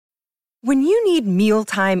When you need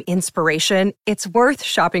mealtime inspiration, it's worth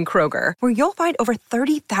shopping Kroger, where you'll find over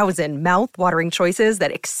 30,000 mouth-watering choices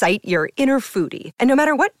that excite your inner foodie. And no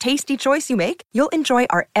matter what tasty choice you make, you'll enjoy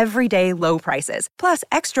our everyday low prices, plus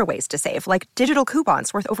extra ways to save, like digital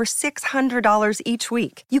coupons worth over $600 each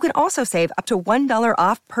week. You can also save up to $1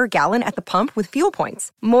 off per gallon at the pump with fuel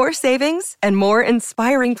points. More savings and more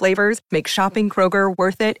inspiring flavors make shopping Kroger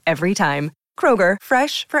worth it every time. Kroger,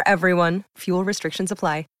 fresh for everyone. Fuel restrictions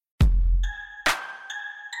apply.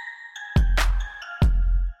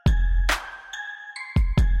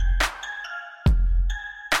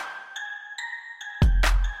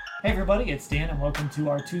 Hey everybody, it's Dan and welcome to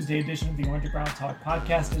our Tuesday edition of the Orange and Brown Talk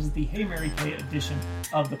podcast. This is the Hey Mary Kay edition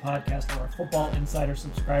of the podcast where our Football Insider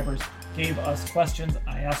subscribers gave us questions.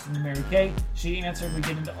 I asked them to Mary Kay. She answered. We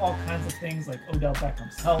get into all kinds of things like Odell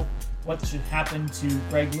Beckham's health, what should happen to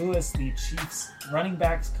Greg Lewis, the Chiefs running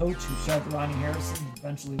backs coach who shoved Ronnie Harrison and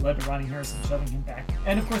eventually led to Ronnie Harrison shoving him back.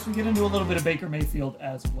 And of course we get into a little bit of Baker Mayfield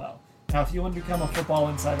as well. Now, if you want to become a Football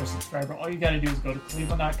Insider subscriber, all you got to do is go to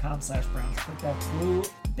cleveland.com/Browns. Click that blue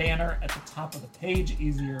banner at the top of the page.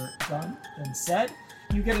 Easier done than said.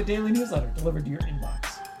 You get a daily newsletter delivered to your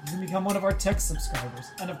inbox. You can become one of our text subscribers.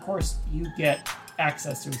 And of course, you get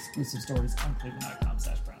access to exclusive stories on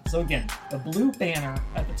cleveland.com/Browns. So again, the blue banner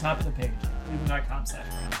at the top of the page,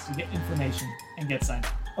 cleveland.com/Browns, to get information and get signed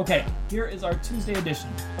up. Okay, here is our Tuesday edition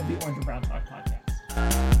of the Orange and Brown Talk podcast.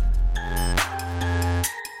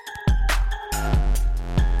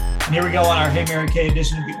 And here we go on our Hey Mary Kay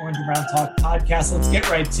edition of the Orange and Brown Talk podcast. Let's get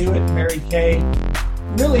right to it. Mary Kay,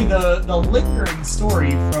 really the lingering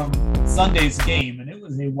story from Sunday's game, and it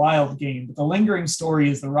was a wild game, but the lingering story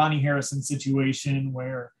is the Ronnie Harrison situation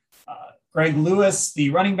where Greg Lewis, the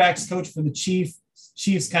running backs coach for the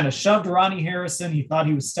Chiefs kind of shoved Ronnie Harrison. He thought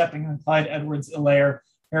he was stepping on Clyde Edwards-Helaire.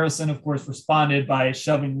 Harrison, of course, responded by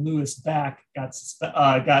shoving Lewis back, got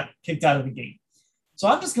kicked out of the game. So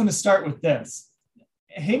I'm just going to start with this.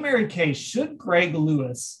 Hey, Mary Kay, should Greg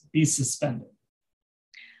Lewis be suspended?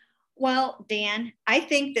 Well, Dan, I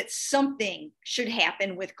think that something should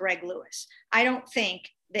happen with Greg Lewis. I don't think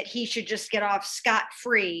that he should just get off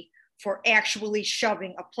scot-free for actually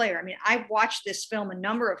shoving a player. I mean, I've watched this film a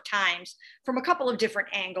number of times from a couple of different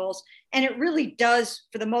angles, and it really does,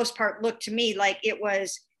 for the most part, look to me like it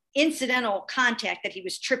was incidental contact that he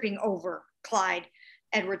was tripping over Clyde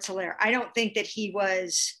Edwards-Helaire. I don't think that he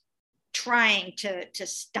was trying to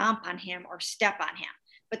stomp on him or step on him,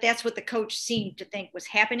 but that's what the coach seemed to think was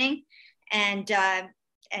happening. And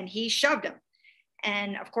he shoved him.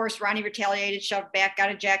 And of course, Ronnie retaliated, shoved back,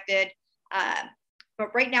 got ejected.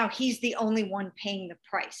 But right now he's the only one paying the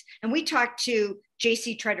price. And we talked to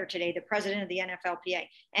JC Tretter today, the president of the NFLPA,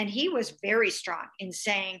 and he was very strong in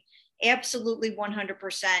saying absolutely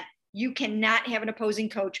 100%. You cannot have an opposing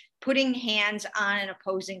coach putting hands on an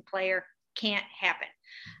opposing player. Can't happen.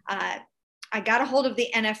 I got a hold of the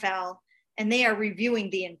NFL and they are reviewing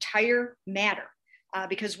the entire matter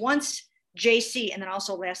because once JC and then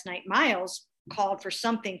also last night, Miles called for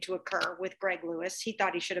something to occur with Greg Lewis. He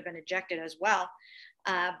thought he should have been ejected as well.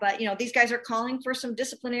 But, these guys are calling for some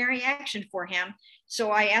disciplinary action for him.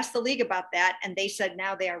 So I asked the league about that and they said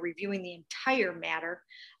now they are reviewing the entire matter.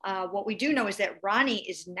 What we do know is that Ronnie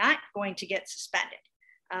is not going to get suspended,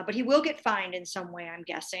 but he will get fined in some way, I'm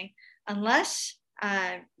guessing, unless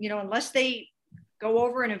they go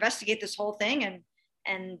over and investigate this whole thing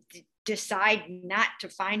and decide not to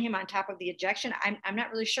fine him on top of the ejection. I'm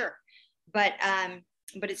not really sure, but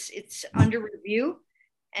it's under review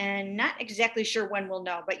and not exactly sure when we'll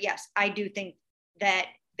know. But yes, I do think that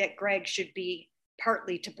Greg should be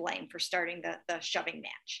partly to blame for starting the shoving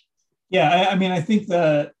match. Yeah, I think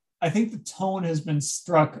the tone has been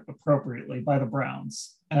struck appropriately by the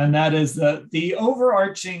Browns. And that is the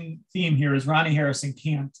overarching theme here is Ronnie Harrison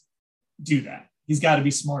can't do that. He's got to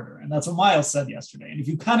be smarter. And that's what Miles said yesterday. And if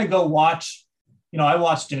you kind of go watch, I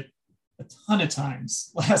watched it a ton of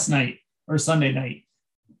times last night or Sunday night.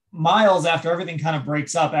 Miles, after everything kind of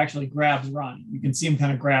breaks up, actually grabs Ronnie. You can see him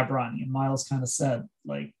kind of grab Ronnie. And Miles kind of said,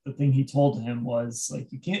 like, the thing he told him was, like,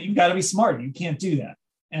 you've got to be smarter. You can't do that.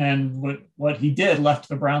 And what he did left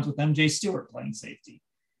the Browns with MJ Stewart playing safety.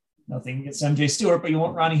 Nothing against MJ Stewart, but you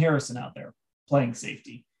want Ronnie Harrison out there playing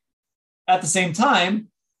safety. At the same time,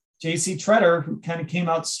 JC Tretter, who kind of came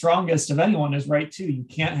out strongest of anyone, is right too. You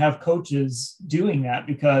can't have coaches doing that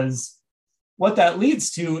because what that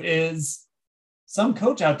leads to is some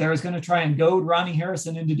coach out there is going to try and goad Ronnie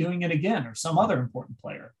Harrison into doing it again or some other important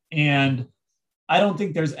player. And I don't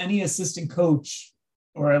think there's any assistant coach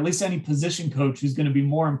or at least any position coach who's going to be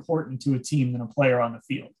more important to a team than a player on the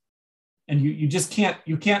field. And you just can't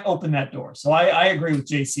open that door. So I agree with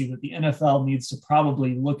JC that the NFL needs to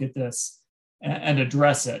probably look at this and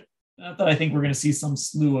address it. Not that I think we're going to see some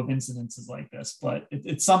slew of incidences like this, but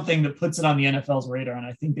it's something that puts it on the NFL's radar, and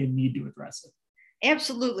I think they need to address it.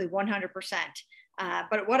 Absolutely, 100%.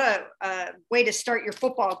 But what a way to start your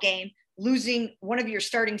football game, losing one of your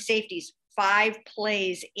starting safeties 5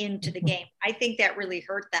 plays into the game. I think that really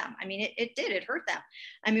hurt them. I mean, it did. It hurt them.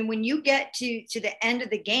 I mean, when you get to the end of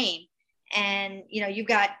the game and, you've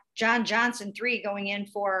got John Johnson 3 going in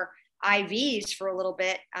for IVs for a little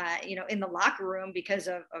bit, in the locker room because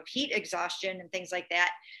of heat exhaustion and things like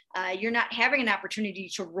that, you're not having an opportunity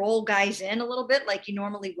to roll guys in a little bit like you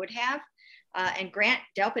normally would have. And Grant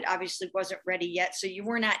Delpit obviously wasn't ready yet. So you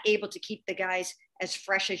were not able to keep the guys as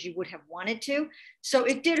fresh as you would have wanted to. So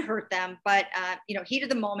it did hurt them, but, heat of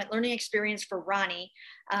the moment, learning experience for Ronnie.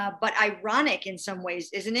 But ironic in some ways,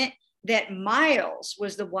 isn't it, that Miles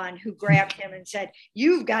was the one who grabbed him and said,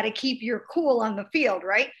 you've got to keep your cool on the field,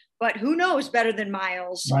 right? But who knows better than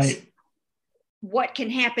Miles right. What can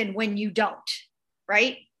happen when you don't,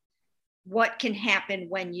 right? What can happen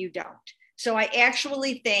when you don't? So I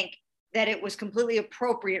actually think that it was completely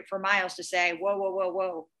appropriate for Miles to say,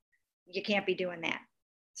 whoa, you can't be doing that.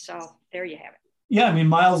 So there you have it. Yeah, I mean,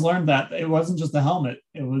 Miles learned that it wasn't just the helmet.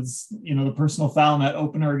 It was, the personal foul in that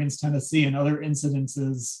opener against Tennessee and other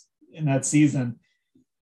incidences in that season.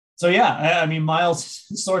 So, yeah, I mean, Miles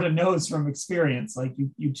sort of knows from experience, like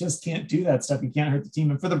you just can't do that stuff. You can't hurt the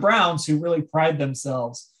team. And for the Browns, who really pride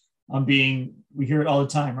themselves on being, we hear it all the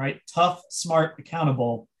time, right? Tough, smart,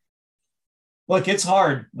 accountable. Look, it's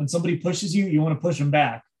hard. When somebody pushes you, you want to push them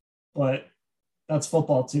back. But that's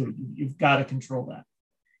football, too. You've got to control that.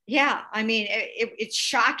 Yeah, I mean, it's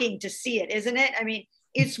shocking to see it, isn't it? I mean,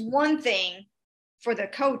 it's one thing for the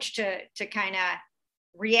coach to kind of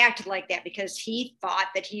react like that because he thought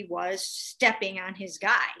that he was stepping on his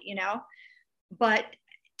guy, but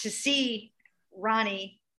to see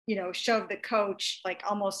Ronnie, shove the coach like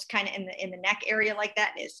almost kind of in the neck area like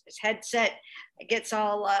that, and his headset gets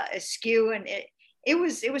all askew, and it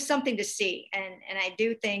was something to see. And I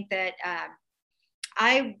do think that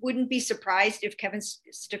I wouldn't be surprised if Kevin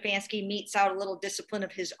Stefanski metes out a little discipline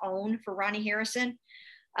of his own for Ronnie Harrison,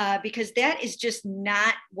 because that is just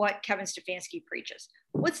not what Kevin Stefanski preaches.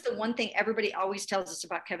 What's the one thing everybody always tells us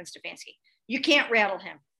about Kevin Stefanski? You can't rattle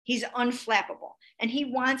him. He's unflappable. And he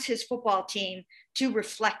wants his football team to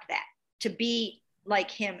reflect that, to be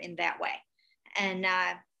like him in that way.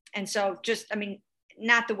 And so just, I mean,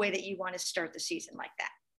 not the way that you want to start the season like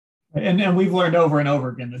that. And we've learned over and over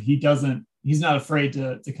again that he's not afraid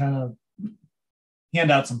to kind of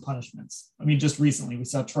hand out some punishments. I mean, just recently we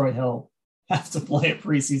saw Troy Hill have to play a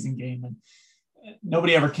preseason game, and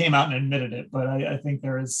nobody ever came out and admitted it, but I think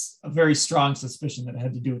there is a very strong suspicion that it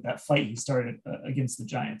had to do with that fight he started against the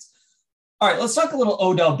Giants. All right, let's talk a little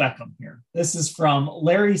Odell Beckham here. This is from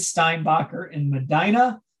Larry Steinbacher in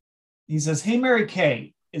Medina. He says, hey, Mary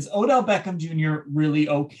Kay, is Odell Beckham Jr. really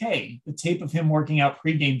okay? The tape of him working out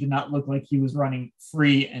pregame did not look like he was running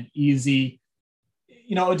free and easy.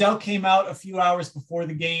 Odell came out a few hours before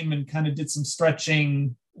the game and kind of did some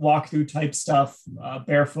stretching, walkthrough type stuff,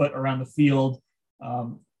 barefoot around the field.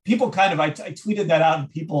 People kind of, I tweeted that out, and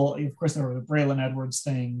people, of course, there were the Braylon Edwards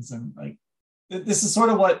things. And like, this is sort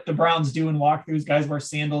of what the Browns do in walkthroughs. Guys wear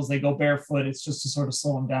sandals, they go barefoot. It's just to sort of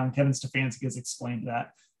slow them down. Kevin Stefanski has explained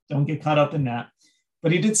that. Don't get caught up in that.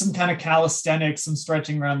 But he did some kind of calisthenics, some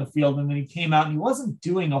stretching around the field. And then he came out and he wasn't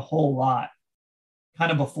doing a whole lot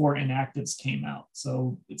kind of before inactives came out.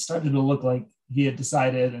 So it started to look like he had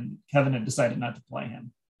decided, and Kevin had decided not to play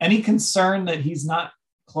him. Any concern that he's not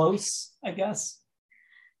close, I guess?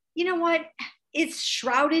 You know what? It's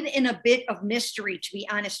shrouded in a bit of mystery, to be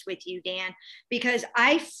honest with you, Dan, because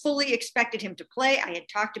I fully expected him to play. I had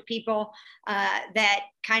talked to people that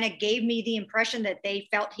kind of gave me the impression that they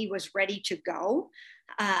felt he was ready to go.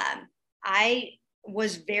 I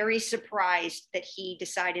was very surprised that he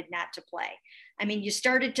decided not to play. I mean, you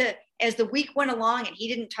started to, as the week went along and he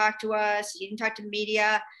didn't talk to us, he didn't talk to the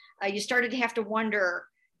media, you started to have to wonder,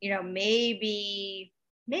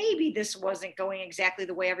 maybe this wasn't going exactly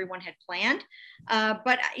the way everyone had planned.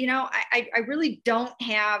 But, I really don't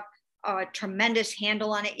have a tremendous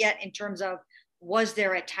handle on it yet in terms of, was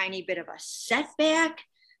there a tiny bit of a setback?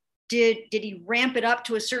 Did he ramp it up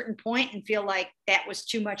to a certain point and feel like that was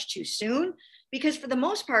too much too soon? Because for the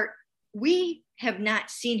most part, we have not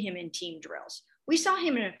seen him in team drills. We saw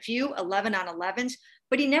him in a few 11 on 11s,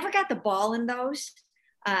 but he never got the ball in those.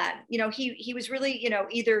 He was really,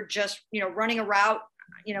 either just, running a route,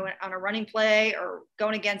 on a running play or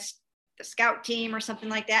going against the scout team or something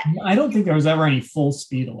like that. I don't think there was ever any full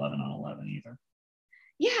speed 11 on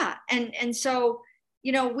Yeah. And so,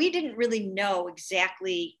 we didn't really know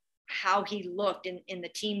exactly how he looked in the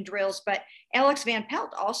team drills, but Alex Van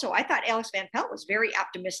Pelt also, I thought Alex Van Pelt was very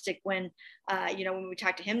optimistic when we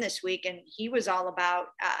talked to him this week, and he was all about,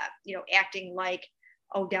 acting like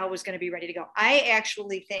Odell was going to be ready to go. I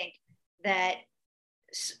actually think that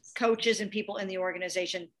coaches and people in the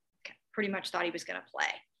organization pretty much thought he was going to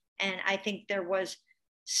play. And I think there was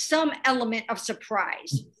some element of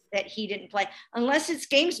surprise that he didn't play, unless it's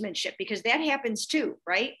gamesmanship, because that happens too,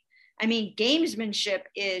 right? I mean, gamesmanship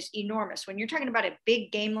is enormous when you're talking about a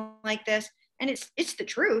big game like this, and it's the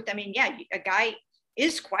truth. I mean, yeah, a guy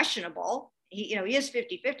is questionable. He is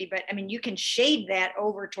 50-50, but I mean, you can shade that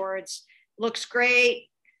over towards looks great,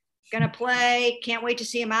 gonna play, can't wait to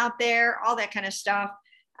see him out there, all that kind of stuff,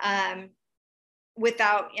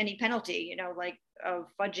 without any penalty, like of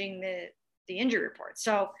fudging the injury report.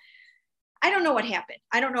 So I don't know what happened.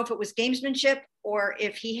 I don't know if it was gamesmanship or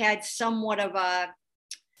if he had somewhat of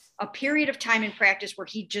a period of time in practice where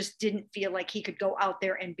he just didn't feel like he could go out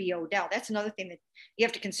there and be Odell. That's another thing that you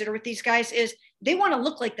have to consider with these guys is they want to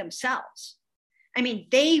look like themselves. I mean,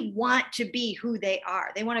 they want to be who they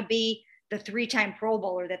are. They want to be the 3-time Pro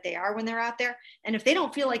Bowler that they are when they're out there. And if they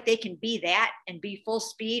don't feel like they can be that and be full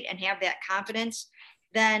speed and have that confidence,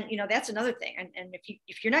 then, that's another thing. And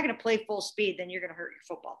if you're not going to play full speed, then you're going to hurt your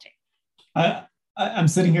football team. I'm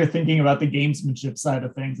sitting here thinking about the gamesmanship side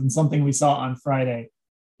of things and something we saw on Friday.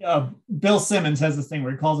 Bill Simmons has this thing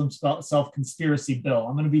where he calls himself Conspiracy Bill.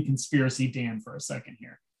 I'm going to be Conspiracy Dan for a second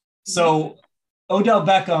here. So Odell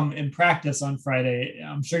Beckham in practice on Friday,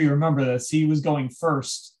 I'm sure you remember this, he was going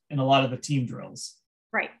first in a lot of the team drills.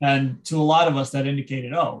 Right. And to a lot of us that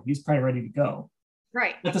indicated, he's probably ready to go.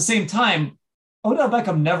 Right. At the same time, Odell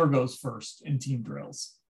Beckham never goes first in team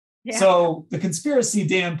drills. Yeah. So the Conspiracy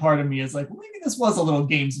Dan part of me is like, well, maybe this was a little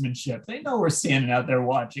gamesmanship. They know we're standing out there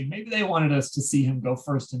watching. Maybe they wanted us to see him go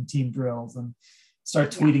first in team drills and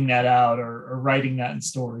start tweeting that out or writing that in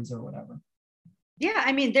stories or whatever. Yeah,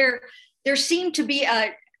 I mean, there seemed to be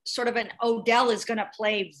a sort of an Odell is going to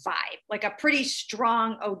play vibe, like a pretty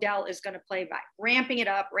strong Odell is going to play vibe, ramping it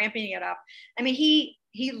up. I mean,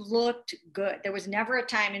 he looked good. There was never a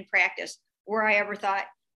time in practice where I ever thought,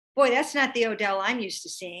 boy, that's not the Odell I'm used to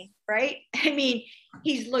seeing, right? I mean,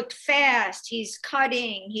 he's looked fast, he's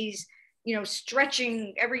cutting, he's,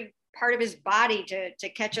 stretching every part of his body to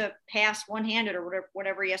catch a pass one-handed or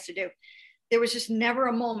whatever he has to do. There was just never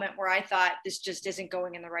a moment where I thought this just isn't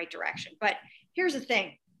going in the right direction. But here's the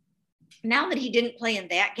thing. Now that he didn't play in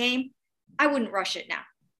that game, I wouldn't rush it now.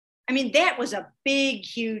 I mean, that was a big,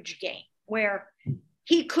 huge game where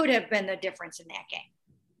he could have been the difference in that game.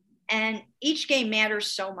 And each game matters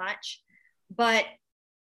so much, but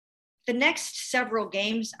the next several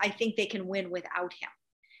games, I think they can win without him.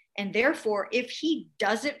 And therefore, if he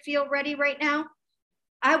doesn't feel ready right now,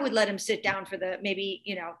 I would let him sit down for the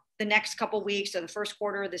next couple weeks or the first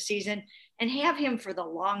quarter of the season and have him for the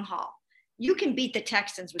long haul. You can beat the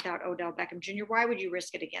Texans without Odell Beckham Jr. Why would you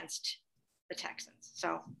risk it against the Texans?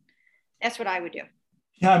 So that's what I would do.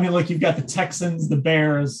 Yeah, I mean, look, you've got the Texans, the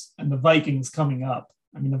Bears, and the Vikings coming up.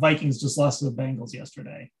 I mean, the Vikings just lost to the Bengals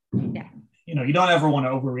yesterday. Yeah. You don't ever want to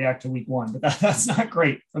overreact to week one, but that's not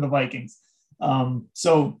great for the Vikings.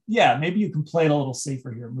 So, yeah, maybe you can play it a little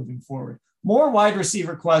safer here moving forward. More wide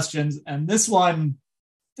receiver questions. And this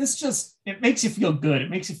makes you feel good. It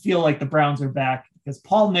makes you feel like the Browns are back because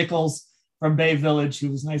Paul Nichols from Bay Village, who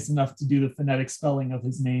was nice enough to do the phonetic spelling of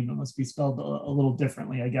his name, it must be spelled a little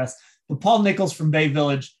differently, I guess. But Paul Nichols from Bay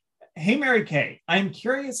Village. Hey, Mary Kay, I'm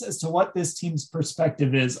curious as to what this team's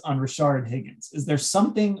perspective is on Rashard Higgins. Is there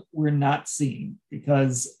something we're not seeing?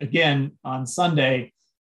 Because, again, on Sunday,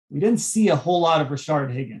 we didn't see a whole lot of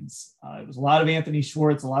Rashard Higgins. It was a lot of Anthony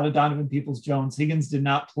Schwartz, a lot of Donovan Peoples-Jones. Higgins did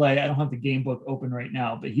not play. I don't have the game book open right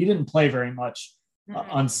now, but he didn't play very much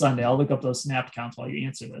on Sunday. I'll look up those snap counts while you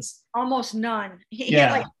answer this. Almost none. He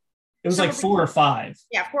had it was like 4 or 5.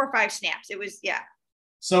 Yeah, 4 or 5 snaps. It was, yeah.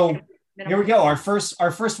 So here we go. Our first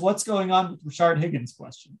what's going on with Rashard Higgins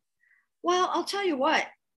question. Well, I'll tell you what,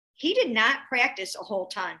 he did not practice a whole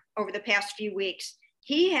ton over the past few weeks.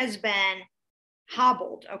 He has been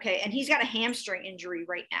hobbled. Okay. And he's got a hamstring injury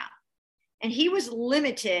right now. And he was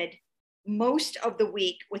limited most of the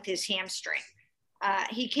week with his hamstring.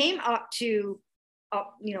 He came up to,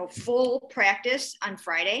 full practice on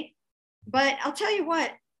Friday, but I'll tell you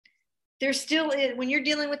what, there still is, when you're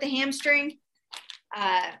dealing with the hamstring,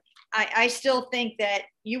 I still think that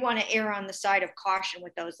you want to err on the side of caution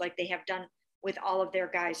with those, like they have done with all of their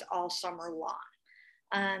guys all summer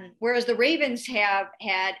long. Whereas the Ravens have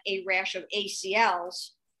had a rash of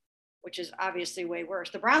ACLs which is obviously way worse.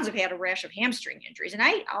 The Browns have had a rash of hamstring injuries, and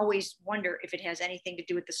I always wonder if it has anything to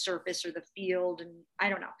do with the surface or the field. And I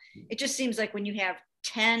don't know. It just seems like when you have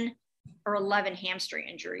 10 or 11 hamstring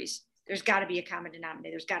injuries, there's got to be a common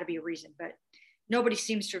denominator. There's got to be a reason, but nobody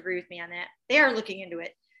seems to agree with me on that. They are looking into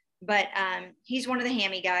it, but he's one of the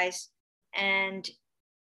hammy guys, and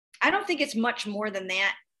I don't think it's much more than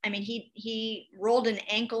that. I mean, he rolled an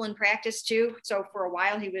ankle in practice too. So for a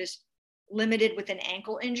while he was limited with an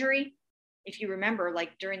ankle injury. If you remember,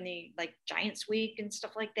 like during the Giants week and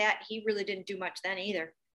stuff like that, he really didn't do much then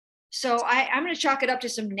either. So I'm going to chalk it up to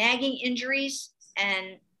some nagging injuries,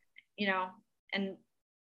 and and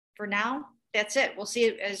for now, that's it. We'll see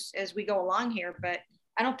it as we go along here, but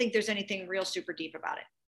I don't think there's anything real super deep about it.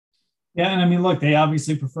 Yeah, and I mean, look, they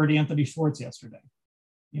obviously preferred Anthony Schwartz yesterday.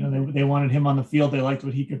 They wanted him on the field. They liked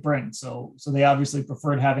what he could bring. So they obviously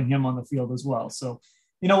preferred having him on the field as well. So,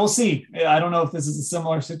 we'll see. I don't know if this is a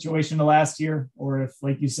similar situation to last year, or if,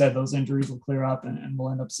 like you said, those injuries will clear up and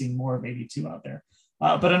we'll end up seeing more of 82 out there.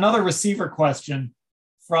 But another receiver question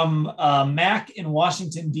from Mac in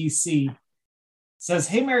Washington, D.C. says,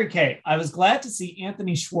 "Hey, Mary Kay, I was glad to see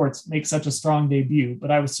Anthony Schwartz make such a strong debut,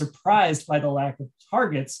 but I was surprised by the lack of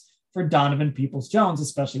targets for Donovan Peoples-Jones,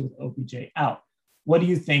 especially with OBJ out. What do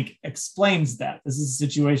you think explains that?" This is a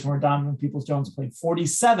situation where Donovan Peoples-Jones played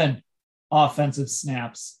 47 offensive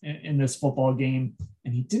snaps in this football game,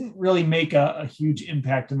 and he didn't really make a huge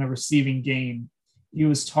impact in the receiving game. He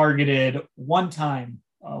was targeted one time,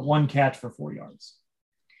 one catch for 4 yards.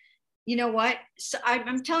 You know what? So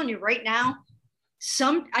I'm telling you right now,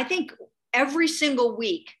 I think every single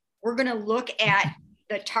week we're going to look at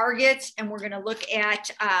the targets and we're going to look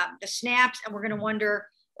at the snaps, and we're going to wonder,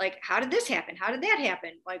 like, how did this happen? How did that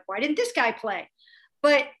happen? Like, why didn't this guy play?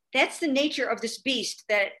 But that's the nature of this beast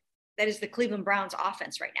that is the Cleveland Browns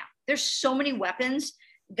offense right now. There's so many weapons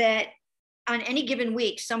that on any given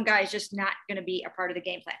week, some guy is just not going to be a part of the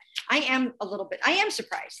game plan. I am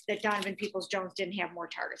surprised that Donovan Peoples-Jones didn't have more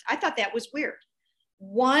targets. I thought that was weird.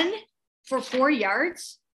 1 for 4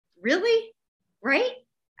 yards? Really? Right?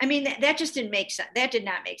 I mean, that just didn't make sense. That did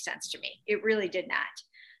not make sense to me. It really did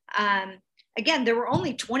not. Again, there were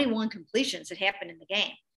only 21 completions that happened in the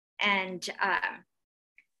game, and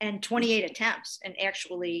 28 attempts. And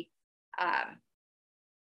actually,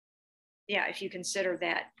 if you consider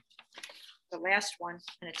that the last one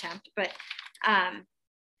an attempt, but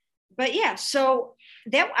yeah, so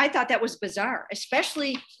that, I thought that was bizarre,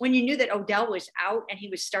 especially when you knew that Odell was out and he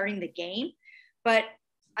was starting the game. But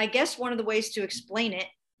I guess one of the ways to explain it,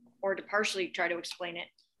 or to partially try to explain it,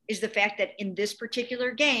 is the fact that in this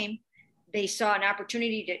particular game, they saw an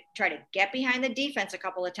opportunity to try to get behind the defense a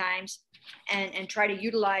couple of times and try to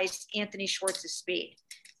utilize Anthony Schwartz's speed.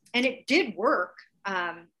 And it did work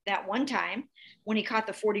that one time when he caught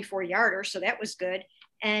the 44-yarder. So that was good.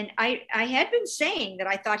 And I had been saying that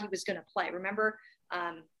I thought he was going to play. Remember,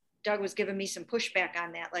 Doug was giving me some pushback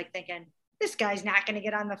on that, like thinking, this guy's not going to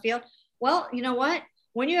get on the field. Well, you know what?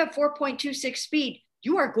 When you have 4.26 speed,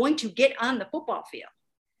 you are going to get on the football field.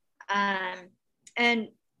 And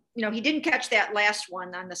he didn't catch that last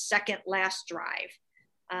one on the second last drive.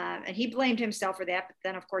 And he blamed himself for that. But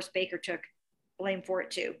then, of course, Baker took blame for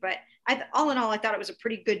it too. But all in all, I thought it was a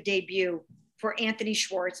pretty good debut for Anthony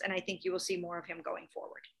Schwartz. And I think you will see more of him going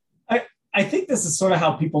forward. I think this is sort of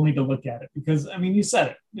how people need to look at it, because, I mean, you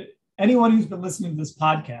said it. Anyone who's been listening to this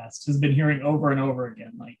podcast has been hearing over and over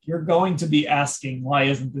again, like, you're going to be asking, why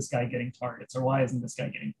isn't this guy getting targets, or why isn't this guy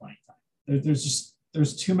getting playing time?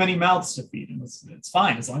 There's too many mouths to feed, and it's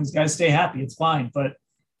fine. As long as guys stay happy, it's fine. But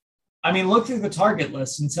I mean, look through the target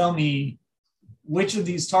list and tell me which of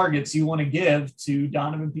these targets you want to give to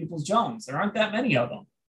Donovan Peoples-Jones. There aren't that many of them.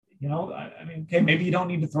 I mean, okay, maybe you don't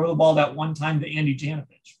need to throw the ball that one time to Andy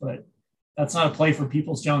Janovich, but that's not a play for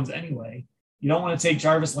Peoples-Jones anyway. You don't want to take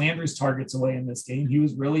Jarvis Landry's targets away in this game. He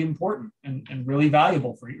was really important and really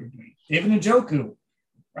valuable for you. David Njoku,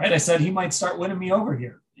 right? I said he might start winning me over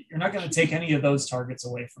here. You're not going to take any of those targets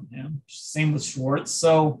away from him. Same with Schwartz.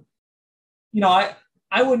 So,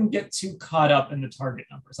 I wouldn't get too caught up in the target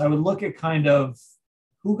numbers. I would look at kind of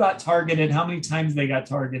who got targeted, how many times they got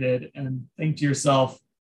targeted, and think to yourself,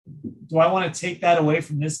 do I want to take that away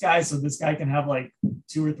from this guy so this guy can have like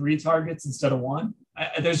 2 or 3 targets instead of 1?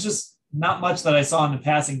 There's just not much that I saw in the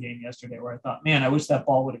passing game yesterday where I thought, man, I wish that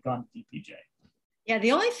ball would have gone to DPJ. Yeah,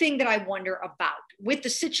 the only thing that I wonder about with the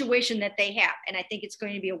situation that they have, and I think it's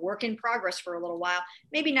going to be a work in progress for a little while,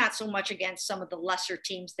 maybe not so much against some of the lesser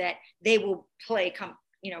teams that they will play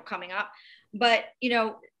coming up, but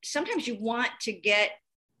sometimes you want to get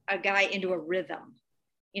a guy into a rhythm.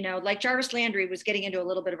 Like Jarvis Landry was getting into a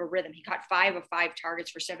little bit of a rhythm. He caught 5 of 5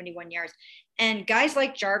 targets for 71 yards. And guys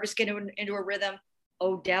like Jarvis get into a rhythm.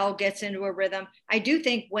 Odell gets into a rhythm. I do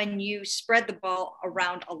think when you spread the ball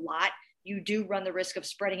around a lot, you do run the risk of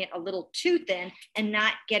spreading it a little too thin and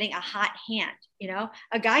not getting a hot hand.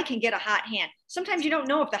 A guy can get a hot hand. Sometimes you don't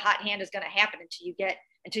know if the hot hand is going to happen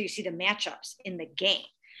until you see the matchups in the game.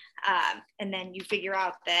 And then you figure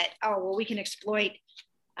out that, we can exploit,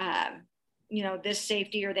 this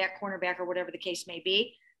safety or that cornerback or whatever the case may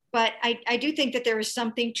be. But I do think that there is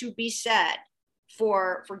something to be said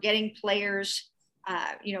for getting players,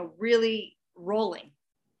 really rolling.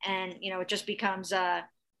 And, it just becomes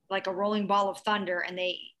like a rolling ball of thunder, and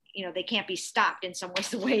they can't be stopped in some ways,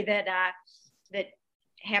 the way that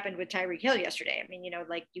happened with Tyreek Hill yesterday. I mean,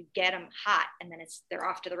 like you get them hot and then they're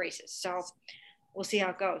off to the races. So we'll see how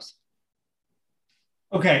it goes.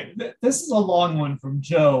 Okay. This is a long one from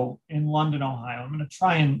Joe in London, Ohio. I'm going to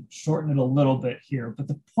try and shorten it a little bit here, but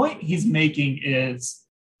the point he's making is,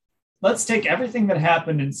 let's take everything that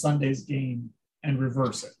happened in Sunday's game and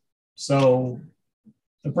reverse it. So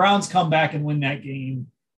the Browns come back and win that game.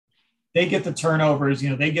 They get the turnovers,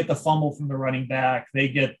 they get the fumble from the running back. They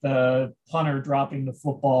get the punter dropping the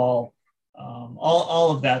football,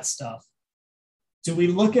 all of that stuff. Do we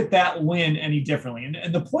look at that win any differently?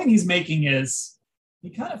 And the point he's making is, he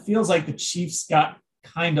kind of feels like the Chiefs got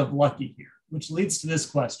kind of lucky here, which leads to this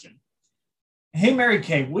question. Hey, Mary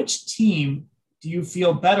Kay, which team do you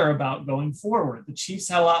feel better about going forward? The Chiefs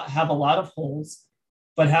have a lot of holes,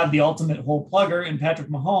 but have the ultimate hole plugger in Patrick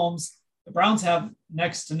Mahomes. The Browns have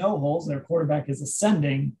next to no holes. Their quarterback is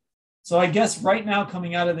ascending. So I guess right now,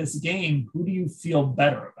 coming out of this game, who do you feel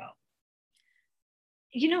better about?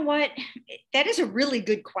 You know what? That is a really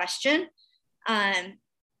good question.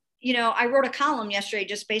 I wrote a column yesterday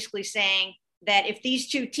just basically saying that if these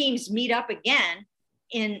two teams meet up again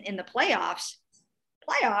in the playoffs,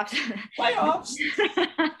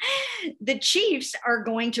 the Chiefs are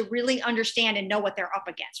going to really understand and know what they're up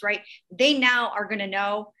against, right? They now are going to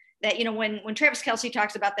know that, when Travis Kelce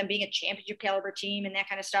talks about them being a championship caliber team and that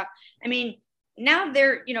kind of stuff, I mean, now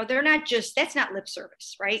they're not just, that's not lip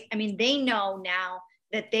service, right? I mean, they know now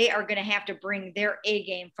that they are going to have to bring their A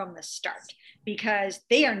game from the start, because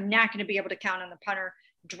they are not going to be able to count on the punter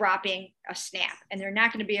dropping a snap. And they're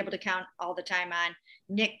not going to be able to count all the time on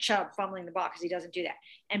Nick Chubb fumbling the ball, because he doesn't do that.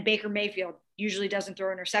 And Baker Mayfield usually doesn't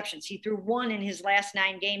throw interceptions. He threw 1 in his last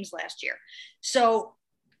 9 games last year. So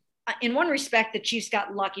in one respect, the Chiefs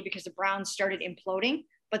got lucky because the Browns started imploding,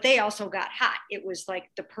 but they also got hot. It was like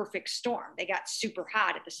the perfect storm. They got super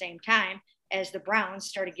hot at the same time as the Browns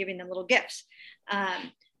started giving them little gifts.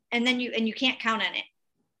 And then you can't count on it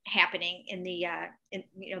happening in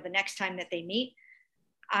the next time that they meet.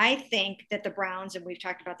 I think that the Browns, and we've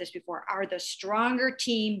talked about this before, are the stronger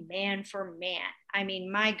team man for man. I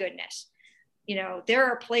mean, my goodness, there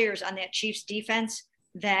are players on that Chiefs defense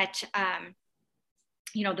that,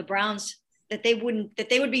 the Browns, that they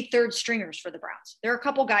would be third stringers for the Browns. There are a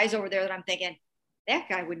couple guys over there that I'm thinking, that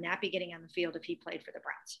guy would not be getting on the field if he played for the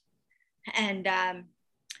Browns. And,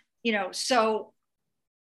 so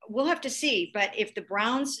we'll have to see. But if the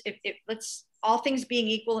Browns, if let's, all things being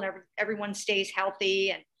equal and everyone stays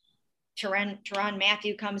healthy and Tyrann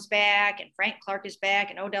Mathieu comes back and Frank Clark is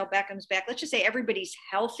back and Odell Beckham's back, let's just say everybody's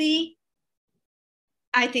healthy,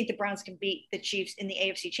 I think the Browns can beat the Chiefs in the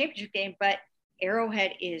AFC Championship game. But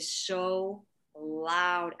Arrowhead is so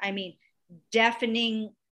loud. I mean,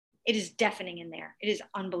 deafening. It is deafening in there. It is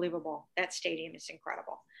unbelievable. That stadium is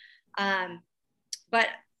incredible. But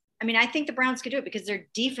I mean, I think the Browns could do it because their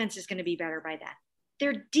defense is going to be better by then.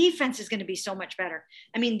 Their defense is going to be so much better.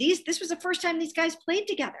 I mean, this was the first time these guys played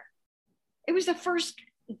together. It was the first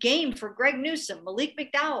game for Greg Newsome, Malik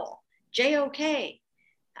McDowell, JOK. It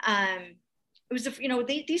was,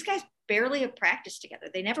 these guys barely have practiced together.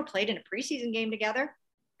 They never played in a preseason game together.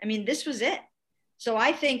 I mean, this was it. So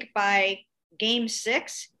I think by game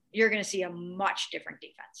 6, you're going to see a much different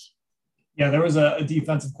defense. Yeah, there was a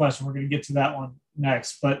defensive question. We're going to get to that one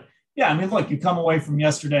next. But yeah, I mean, look, you come away from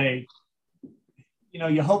yesterday,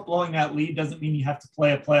 you hope blowing that lead doesn't mean you have to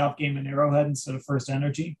play a playoff game in Arrowhead instead of First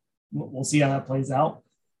Energy. We'll see how that plays out.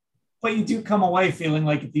 But you do come away feeling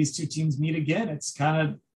like if these two teams meet again, it's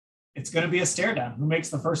going to be a stare down. Who makes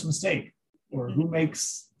the first mistake or who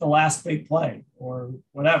makes the last big play or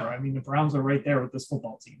whatever. I mean, the Browns are right there with this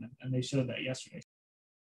football team, and they showed that yesterday.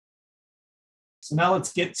 So now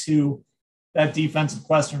let's get to that defensive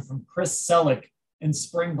question from Chris Selleck in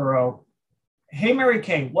Springboro. Hey, Mary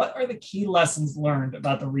Kay, what are the key lessons learned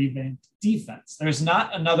about the revamped defense? There's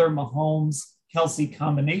not another Mahomes-Kelce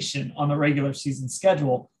combination on the regular season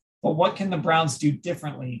schedule. but what can the Browns do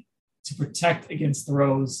differently to protect against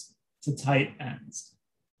throws to tight ends?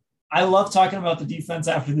 I love talking about the defense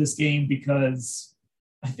after this game because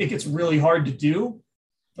I think it's really hard to do,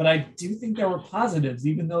 but I do think there were positives.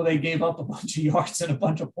 Even though they gave up a bunch of yards and a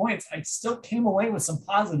bunch of points, I still came away with some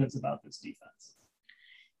positives about this defense.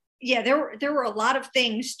 Yeah, there were a lot of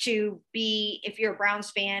things to be, if you're a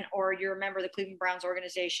Browns fan or you're a member of the Cleveland Browns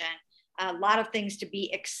organization, a lot of things to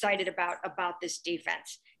be excited about this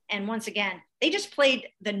defense. And once again, they just played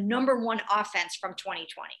the number one offense from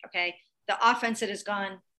 2020, okay? The offense that has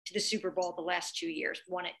gone to the Super Bowl the last 2 years,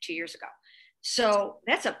 won it 2 years ago. So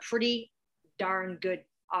that's a pretty darn good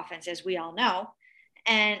offense, as we all know.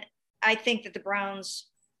 And I think that the Browns,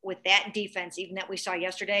 with that defense, even that we saw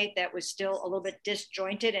yesterday, that was still a little bit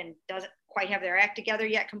disjointed and doesn't quite have their act together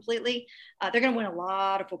yet completely, they're going to win a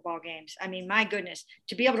lot of football games. I mean, my goodness,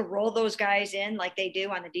 to be able to roll those guys in like they do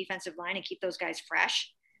on the defensive line and keep those guys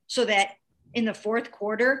fresh so that in the fourth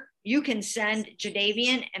quarter, you can send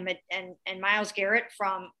Jadeveon and Myles Garrett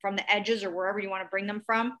from the edges or wherever you want to bring them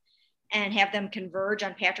from and have them converge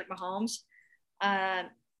on Patrick Mahomes.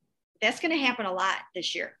 That's going to happen a lot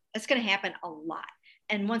this year. That's going to happen a lot.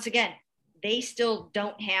 And once again, they still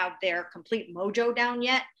don't have their complete mojo down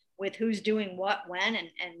yet with who's doing what, when, and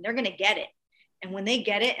they're going to get it. And when they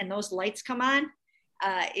get it and those lights come on,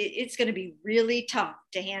 it's going to be really tough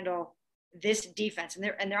to handle this defense.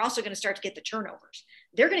 And they're also going to start to get the turnovers.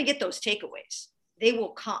 They're going to get those takeaways. They will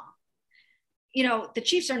come. You know, the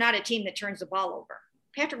Chiefs are not a team that turns the ball over.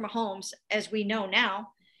 Patrick Mahomes, as we know now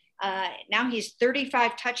he's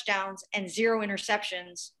 35 touchdowns and 0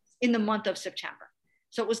 interceptions in the month of September.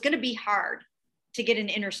 So it was going to be hard to get an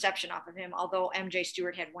interception off of him, although MJ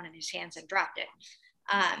Stewart had one in his hands and dropped it.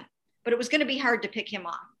 But it was going to be hard to pick him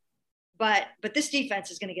off. But this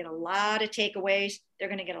defense is going to get a lot of takeaways. They're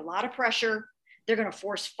going to get a lot of pressure. They're going to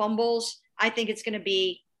force fumbles. I think it's going to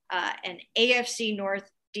be an AFC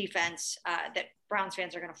North defense that Browns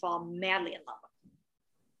fans are going to fall madly in love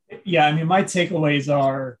with. Yeah, I mean, my takeaways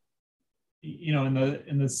are, you know,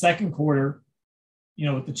 in the second quarter, you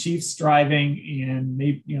know, with the Chiefs driving and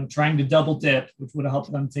maybe, you know, trying to double dip, which would have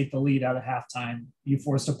helped them take the lead out of halftime, you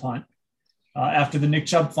forced a punt. After the Nick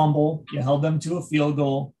Chubb fumble, you held them to a field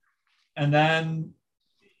goal. And then,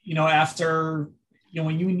 you know, after, you know,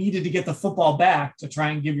 when you needed to get the football back to try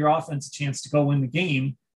and give your offense a chance to go win the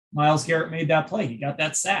game, Myles Garrett made that play. He got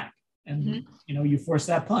that sack and, you know, you forced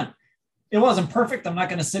that punt. It wasn't perfect. I'm not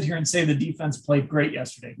going to sit here and say the defense played great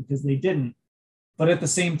yesterday because they didn't. But at the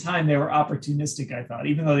same time, they were opportunistic, I thought,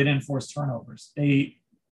 even though they didn't force turnovers.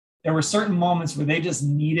 There were certain moments where they just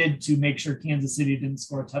needed to make sure Kansas City didn't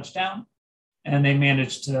score a touchdown, and they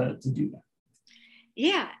managed to do that.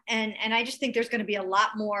 Yeah, and I just think there's going to be a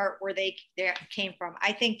lot more where they came from.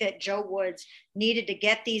 I think that Joe Woods needed to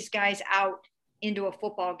get these guys out into a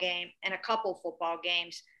football game and a couple football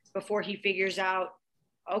games before he figures out,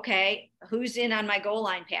 okay, who's in on my goal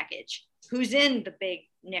line package? Who's in the big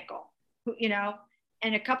nickel? Who, you know,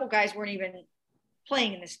 and a couple guys weren't even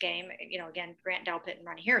playing in this game. You know, again, Grant Delpit and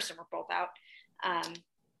Ronnie Harrison were both out.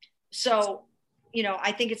 So, you know,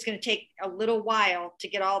 I think it's going to take a little while to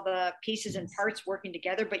get all the pieces and parts working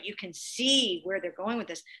together, but you can see where they're going with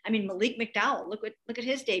this. I mean, Malik McDowell, look at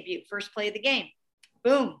his debut, first play of the game.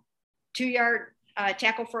 Boom, 2-yard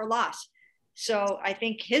tackle for a loss. So I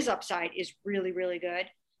think his upside is really, really good.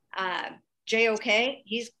 JOK,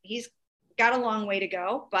 he's got a long way to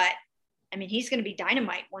go, but I mean, he's going to be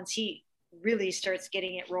dynamite once he really starts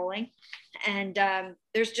getting it rolling. And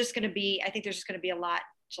there's just going to be a lot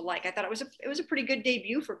to like. I thought it was a pretty good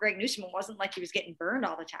debut for Greg Newsome. It wasn't like he was getting burned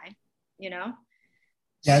all the time, you know?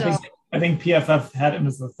 Yeah, so, I think PFF had him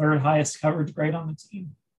as the third highest coverage grade on the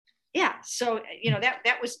team. Yeah. So, you know,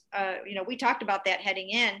 that was, you know, we talked about that heading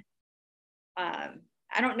in.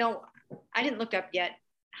 I don't know. I didn't look up yet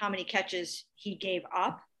how many catches he gave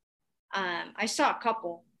up. I saw a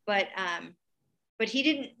couple, but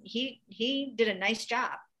he did a nice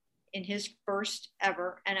job in his first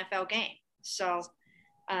ever NFL game. So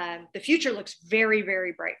the future looks very,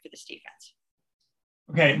 very bright for this defense.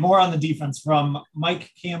 Okay, more on the defense from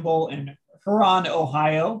Mike Campbell in Huron,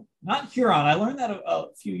 Ohio. Not Huron. I learned that a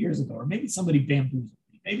few years ago, or maybe somebody bamboozled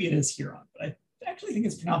me. Maybe it is Huron, but I actually think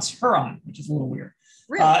it's pronounced Huron, which is a little weird.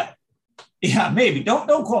 Really? Yeah, maybe. Don't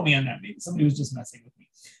quote me on that. Maybe somebody was just messing with me.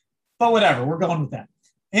 But whatever, we're going with that.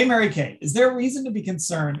 Hey, Mary Kay, is there reason to be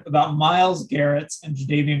concerned about Myles Garrett's and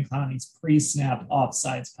Jadeveon Clowney's pre-snap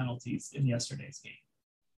offsides penalties in yesterday's game?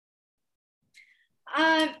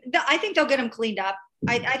 I think they'll get them cleaned up.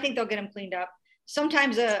 I think they'll get them cleaned up.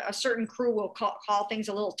 Sometimes a certain crew will call things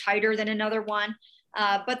a little tighter than another one.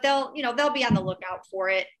 But they'll be on the lookout for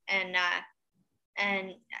it. And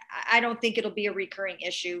I don't think it'll be a recurring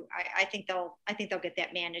issue. I think they'll get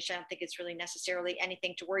that managed. I don't think it's really necessarily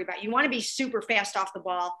anything to worry about. You want to be super fast off the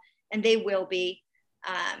ball, and they will be.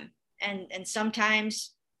 And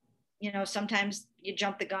sometimes you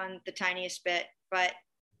jump the gun the tiniest bit, but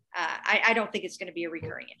I don't think it's going to be a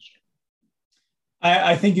recurring issue.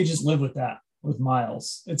 I think you just live with that with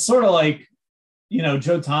Miles. It's sort of like,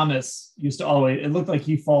 Joe Thomas used to always, it looked like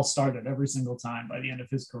he false started every single time by the end of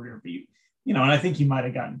his career. But and I think he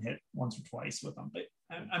might've gotten hit once or twice with them, but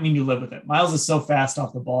you live with it. Miles is so fast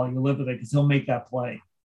off the ball. You live with it because he'll make that play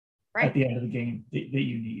at the end of the game that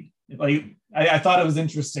you need. Like, I thought it was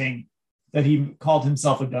interesting that he called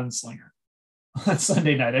himself a gunslinger on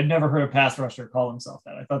Sunday night. I'd never heard a pass rusher call himself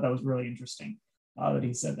that. I thought that was really interesting that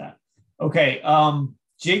he said that. Okay.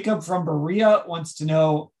 Jacob from Berea wants to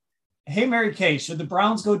know, hey, Mary Kay, should the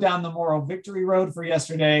Browns go down the moral victory road for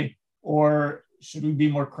yesterday, or should we be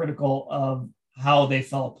more critical of how they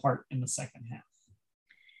fell apart in the second half?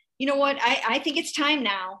 You know what? I think it's time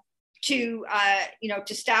now to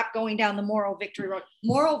stop going down the moral victory road.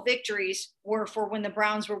 Moral victories were for when the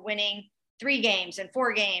Browns were winning 3 games and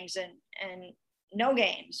 4 games and no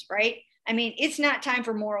games, right? I mean, it's not time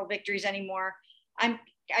for moral victories anymore.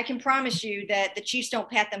 I can promise you that the Chiefs don't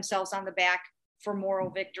pat themselves on the back for moral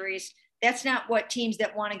victories. That's not what teams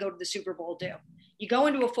that want to go to the Super Bowl do. You go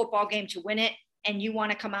into a football game to win it, and you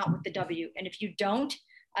want to come out with the W. And if you don't,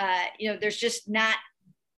 there's just not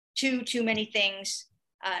too many things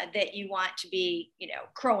that you want to be,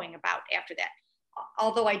 crowing about after that.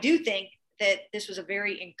 Although I do think that this was a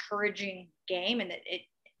very encouraging game, and that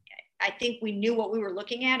I think we knew what we were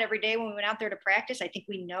looking at every day when we went out there to practice. I think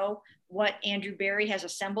we know what Andrew Berry has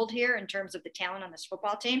assembled here in terms of the talent on this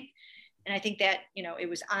football team. And I think that, it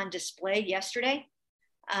was on display yesterday.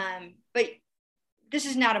 But this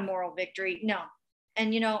is not a moral victory. No.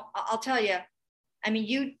 And, I'll tell you, I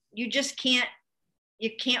mean, you just can't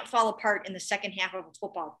fall apart in the second half of a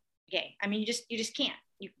football game. I mean, you just can't.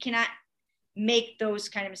 You cannot make those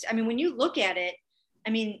kind of mistakes. I mean, when you look at it, I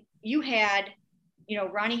mean, you had,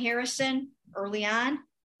 Ronnie Harrison early on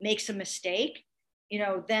makes a mistake,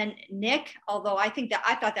 then Nick, although I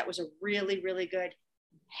thought that was a really, really good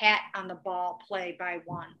hat on the ball play by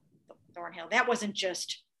Juan Thornhill. That wasn't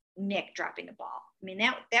just Nick dropping the ball. I mean,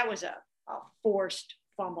 that was a forced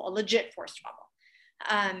fumble, a legit forced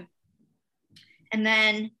fumble. And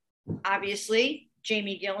then obviously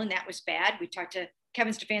Jamie Gillan, that was bad. We talked to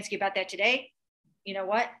Kevin Stefanski about that today. You know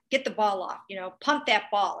what? Get the ball off, punt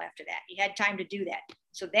that ball after that. He had time to do that.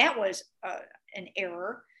 So that was an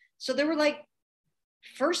error. So there were like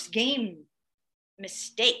first game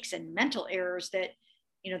mistakes and mental errors that,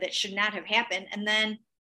 that should not have happened. And then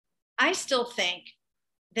I still think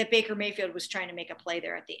that Baker Mayfield was trying to make a play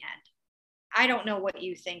there at the end. I don't know what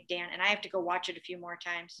you think, Dan, and I have to go watch it a few more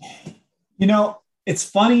times. It's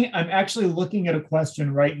funny. I'm actually looking at a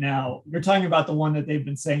question right now. You're talking about the one that they've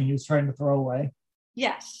been saying he was trying to throw away.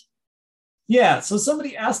 Yes. Yeah. So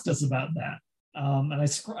somebody asked us about that. And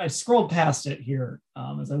I scrolled past it here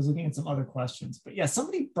as I was looking at some other questions. But yeah,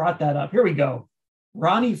 somebody brought that up. Here we go.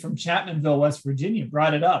 Ronnie from Chapmanville, West Virginia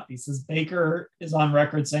brought it up. He says Baker is on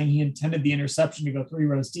record saying he intended the interception to go 3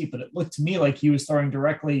 rows deep, but it looked to me like he was throwing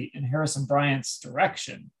directly in Harrison Bryant's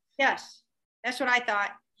direction. Yes, that's what I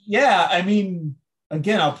thought. Yeah, I mean,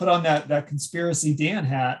 again, I'll put on that conspiracy Dan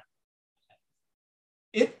hat.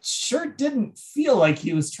 It sure didn't feel like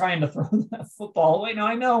he was trying to throw that football away. Now,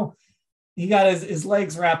 I know he got his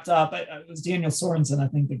legs wrapped up. It was Daniel Sorensen, I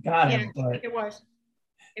think, that got him. But it was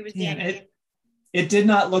Daniel. It did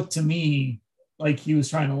not look to me like he was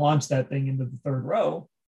trying to launch that thing into the 3rd row.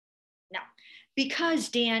 No, because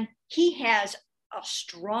Dan, he has a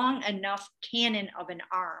strong enough cannon of an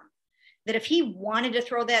arm that if he wanted to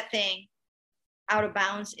throw that thing out of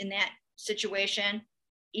bounds in that situation,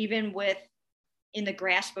 even in the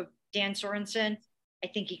grasp of Dan Sorensen, I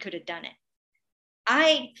think he could have done it.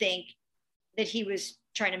 I think that he was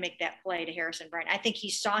trying to make that play to Harrison Bryant. I think he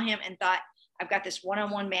saw him and thought, I've got this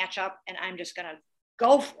one-on-one matchup and I'm just going to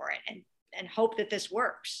go for it and hope that this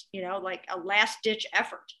works, like a last ditch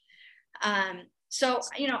effort. So,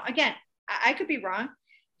 again, I could be wrong.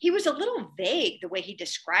 He was a little vague the way he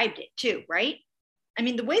described it too, right? I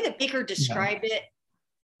mean, the way that Baker described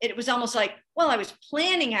it was almost like, well, I was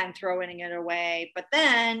planning on throwing it away, but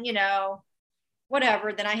then,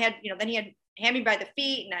 whatever. Then I had, then he had me by the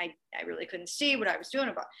feet and I really couldn't see what I was doing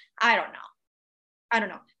about. I don't know.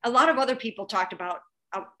 A lot of other people talked about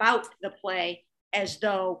the play as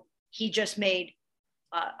though he just made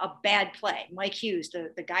a bad play. Mike Hughes,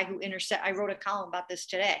 the guy who I wrote a column about this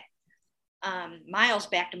today. Miles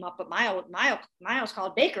backed him up, but Miles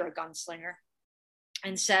called Baker a gunslinger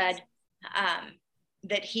and said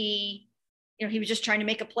that he was just trying to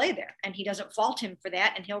make a play there, and he doesn't fault him for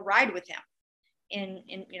that, and he'll ride with him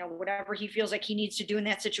in whatever he feels like he needs to do in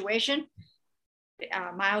that situation.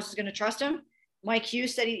 Miles is going to trust him. Mike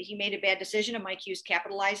Hughes said he made a bad decision, and Mike Hughes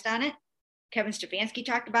capitalized on it. Kevin Stefanski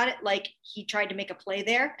talked about it like he tried to make a play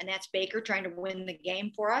there, and that's Baker trying to win the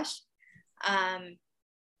game for us.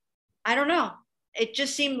 I don't know. It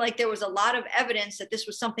just seemed like there was a lot of evidence that this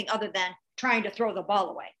was something other than trying to throw the ball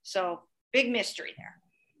away. So big mystery there.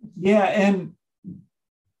 Yeah. And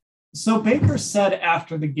so Baker said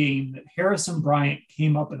after the game that Harrison Bryant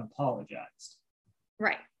came up and apologized.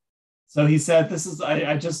 Right. So he said,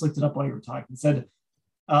 I just looked it up while you were talking. He said,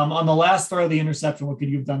 on the last throw of the interception, what could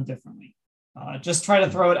you have done differently? Just try to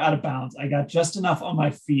throw it out of bounds. I got just enough on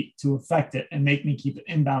my feet to affect it and make me keep it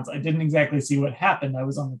inbounds. I didn't exactly see what happened. I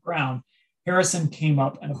was on the ground. Harrison came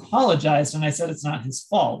up and apologized, and I said it's not his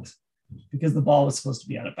fault because the ball was supposed to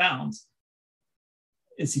be out of bounds.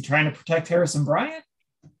 Is he trying to protect Harrison Bryant?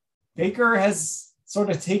 Baker has sort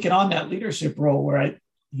of taken on that leadership role where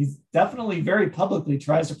he's definitely very publicly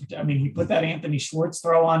tries to protect. I mean, he put that Anthony Schwartz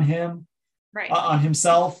throw on him, right, on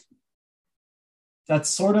himself. That's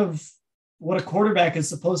sort of what a quarterback is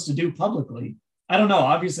supposed to do publicly. I don't know.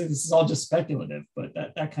 Obviously, this is all just speculative, but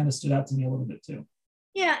that kind of stood out to me a little bit too.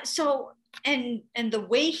 Yeah. So, and the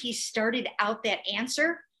way he started out that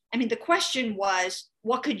answer, I mean, the question was,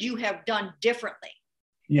 what could you have done differently?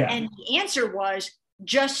 Yeah. And the answer was,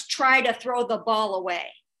 just try to throw the ball away.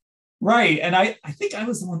 Right. And I think I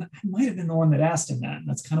might have been the one that asked him that. And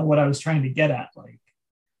that's kind of what I was trying to get at. Like,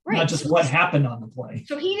 right. Not just what happened on the play.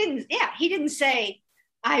 So he didn't say,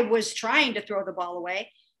 I was trying to throw the ball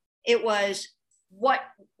away. It was, what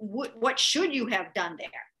should you have done there?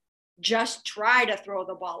 Just try to throw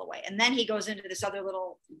the ball away. And then he goes into this other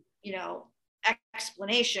little,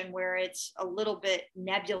 explanation where it's a little bit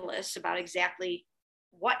nebulous about exactly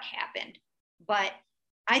what happened. But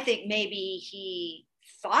I think maybe he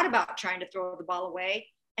thought about trying to throw the ball away,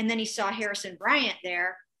 and then he saw Harrison Bryant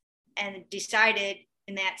there and decided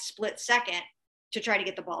in that split second to try to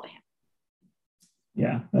get the ball to him.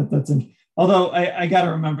 Yeah, although I got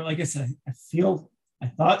to remember, like I said, I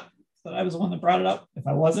thought that I was the one that brought it up. If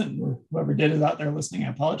I wasn't, or whoever did it out there listening,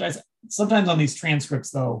 I apologize. Sometimes on these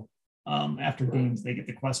transcripts, though, after games, they get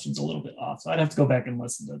the questions a little bit off. So I'd have to go back and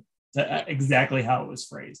listen to exactly how it was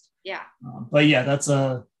phrased. Yeah. But yeah,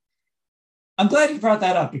 I'm glad you brought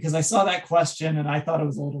that up because I saw that question and I thought it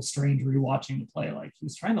was a little strange rewatching the play. Like he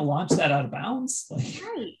was trying to launch that out of bounds. Like,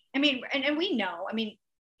 right. I mean, and we know,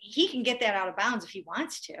 he can get that out of bounds if he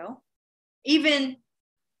wants to, even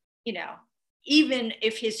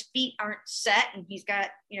if his feet aren't set and he's got,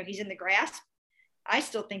 he's in the grass, I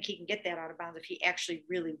still think he can get that out of bounds if he actually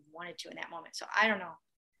really wanted to in that moment. So I don't know.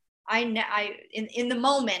 In the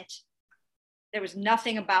moment, there was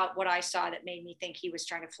nothing about what I saw that made me think he was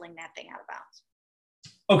trying to fling that thing out of bounds.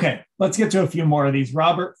 Okay, let's get to a few more of these.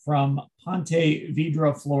 Robert from Ponte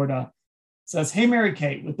Vedra, Florida says, hey, Mary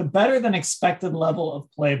Kate, with the better than expected level of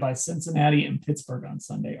play by Cincinnati and Pittsburgh on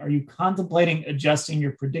Sunday, are you contemplating adjusting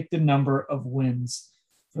your predicted number of wins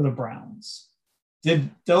for the Browns?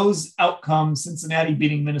 Did those outcomes, Cincinnati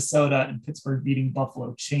beating Minnesota and Pittsburgh beating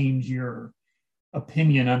Buffalo, change your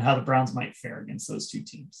opinion on how the Browns might fare against those two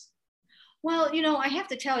teams? Well, I have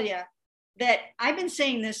to tell you that I've been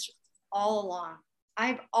saying this all along.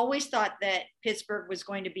 I've always thought that Pittsburgh was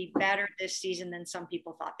going to be better this season than some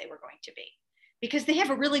people thought they were going to be because they have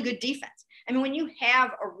a really good defense. I mean, when you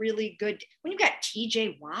have when you've got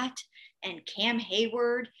TJ Watt and Cam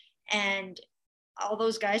Hayward and all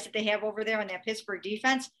those guys that they have over there on that Pittsburgh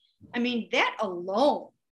defense, I mean, that alone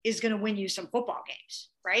is going to win you some football games,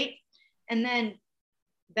 right? And then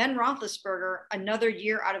Ben Roethlisberger, another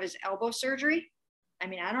year out of his elbow surgery. I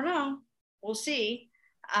mean, I don't know. We'll see.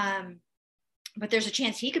 But there's a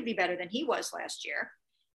chance he could be better than he was last year.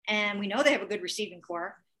 And we know they have a good receiving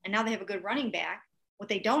core, and now they have a good running back. What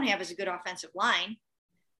they don't have is a good offensive line.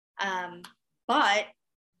 But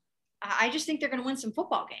I just think they're going to win some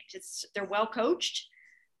football games. They're well coached.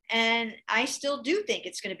 And I still do think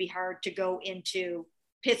it's going to be hard to go into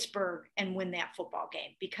Pittsburgh and win that football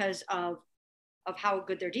game because of how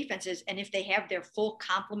good their defense is. And if they have their full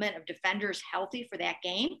complement of defenders healthy for that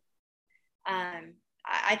game,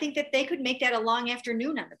 I think that they could make that a long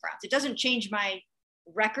afternoon on the Browns. It doesn't change my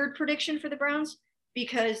record prediction for the Browns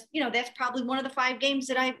because, that's probably one of the 5 games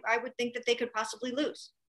that I would think that they could possibly lose,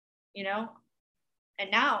 and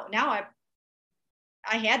now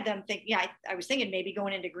I had them think, I was thinking maybe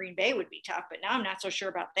going into Green Bay would be tough, but now I'm not so sure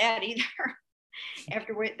about that either.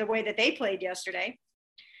 after the way that they played yesterday.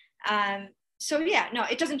 So yeah, no,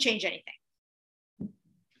 it doesn't change anything.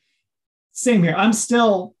 Same here. I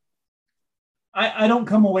don't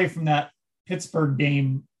come away from that Pittsburgh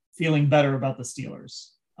game feeling better about the Steelers.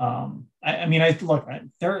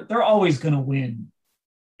 They're always going to win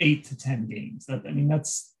 8 to 10 games.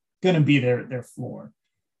 That's going to be their floor.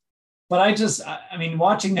 But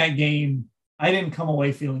watching that game, I didn't come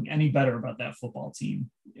away feeling any better about that football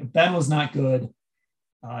team. Ben was not good.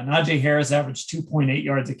 Najee Harris averaged 2.8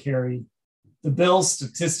 yards a carry. The Bills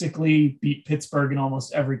statistically beat Pittsburgh in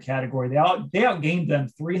almost every category. They outgained them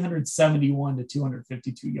 371 to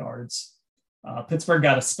 252 yards. Pittsburgh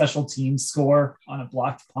got a special teams score on a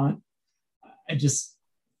blocked punt.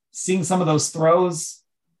 Seeing some of those throws,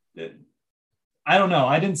 I don't know.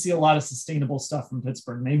 I didn't see a lot of sustainable stuff from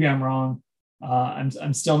Pittsburgh. Maybe I'm wrong.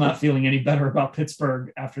 I'm still not feeling any better about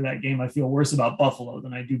Pittsburgh after that game. I feel worse about Buffalo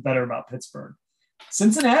than I do better about Pittsburgh.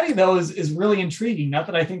 Cincinnati, though, is really intriguing. Not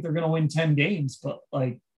that I think they're going to win 10 games, but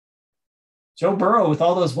like Joe Burrow with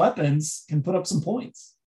all those weapons can put up some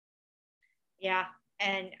points. Yeah.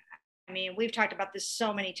 And we've talked about this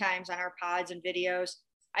so many times on our pods and videos.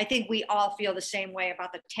 I think we all feel the same way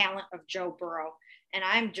about the talent of Joe Burrow. And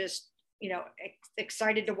I'm just,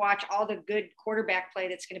 excited to watch all the good quarterback play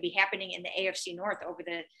that's going to be happening in the AFC North over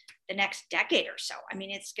the next decade or so.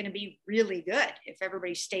 It's going to be really good if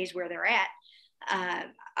everybody stays where they're at.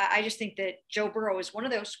 I just think that Joe Burrow is one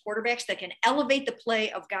of those quarterbacks that can elevate the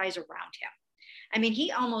play of guys around him.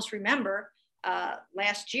 He almost, remember,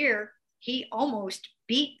 last year, he almost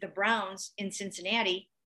beat the Browns in Cincinnati.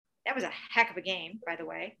 That was a heck of a game, by the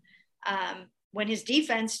way, when his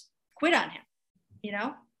defense quit on him.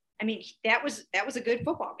 That was a good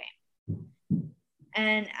football game.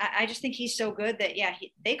 And I just think he's so good that,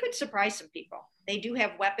 they could surprise some people. They do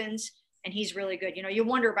have weapons. And he's really good. You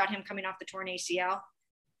wonder about him coming off the torn ACL.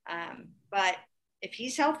 But if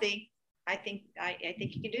he's healthy, I think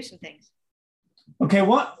he can do some things. Okay,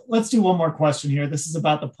 let's do one more question here. This is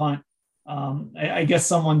about the punt. I guess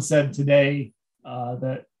someone said today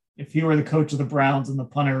that if he were the coach of the Browns and the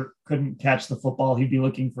punter couldn't catch the football, he'd be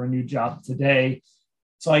looking for a new job today.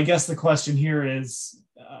 So I guess the question here is,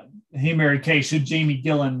 hey, Mary Kay, should Jamie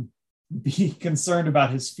Gillan be concerned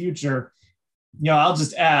about his future? I'll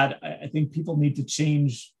just add, I think people need to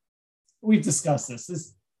change. We've discussed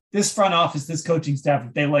this front office, this coaching staff,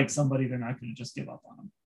 if they like somebody, they're not going to just give up on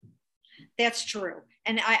them. That's true.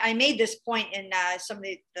 And I made this point in some of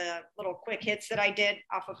the little quick hits that I did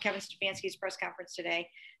off of Kevin Stefanski's press conference today.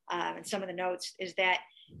 And some of the notes is that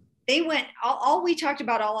they went, all we talked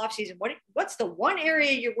about all offseason, what's the one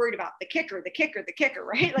area you're worried about? The kicker,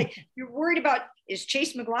 right? Like you're worried about, is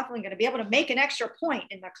Chase McLaughlin going to be able to make an extra point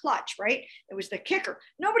in the clutch, right? It was the kicker.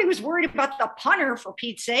 Nobody was worried about the punter, for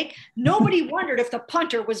Pete's sake. Nobody wondered if the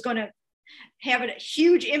punter was going to have a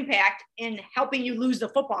huge impact in helping you lose the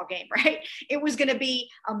football game, right? It was going to be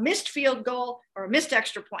a missed field goal or a missed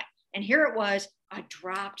extra point. And here it was, a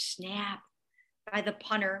dropped snap by the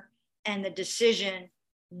punter and the decision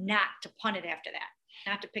not to punt it after that,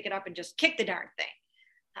 not to pick it up and just kick the darn thing.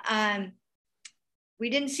 We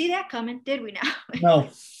didn't see that coming, did we now? No.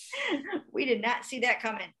 We did not see that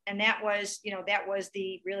coming. And that was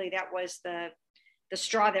the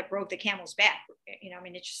straw that broke the camel's back.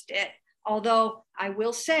 It just did. Although I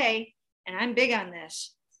will say, and I'm big on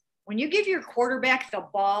this, when you give your quarterback the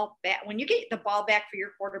ball back, when you get the ball back for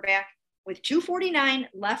your quarterback with 2:49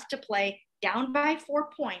 left to play, down by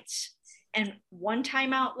 4 points, and one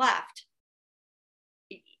timeout left,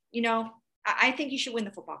 I think you should win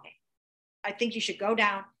the football game. I think you should go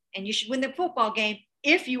down and you should win the football game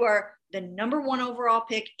if you are the number 1 overall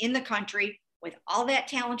pick in the country with all that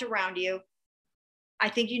talent around you. I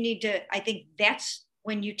think that's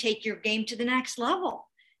when you take your game to the next level.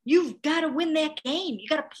 You've got to win that game. You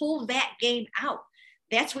got to pull that game out.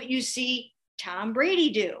 That's what you see Tom Brady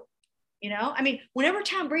do. Whenever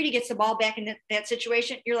Tom Brady gets the ball back in that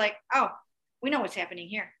situation, you're like, oh, we know what's happening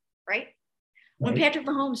here, right? When Patrick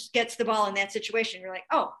Mahomes gets the ball in that situation, you're like,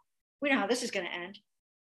 oh, we know how this is going to end.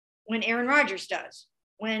 When Aaron Rodgers does,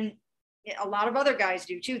 when a lot of other guys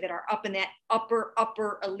do too, that are up in that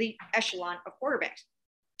upper elite echelon of quarterbacks.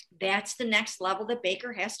 That's the next level that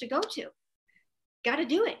Baker has to go to. Got to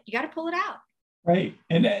do it. You got to pull it out. Right.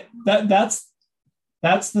 And that's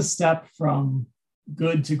the step from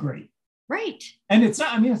good to great. Right. And it's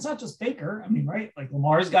not just Baker. Right. Like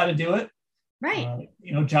Lamar's got to do it. Right.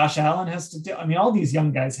 Josh Allen has to do, all these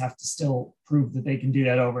young guys have to still prove that they can do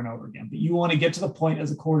that over and over again. But you want to get to the point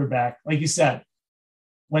as a quarterback, like you said,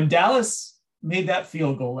 when Dallas made that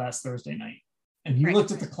field goal last Thursday night and you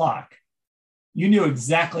looked at the clock, you knew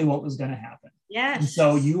exactly what was going to happen. Yes. And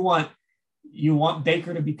so you want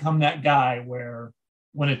Baker to become that guy where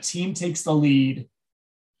when a team takes the lead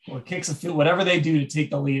or kicks a field, whatever they do to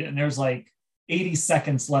take the lead, and there's like 80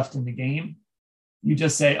 seconds left in the game, you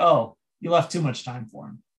just say, "Oh, you left too much time for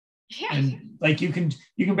him." Yeah. And like you can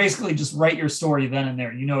basically just write your story then and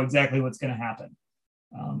there. You know exactly what's going to happen,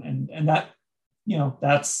 and that, you know,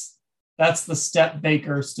 that's the step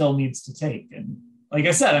Baker still needs to take. And like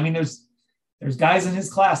I said, I mean, there's guys in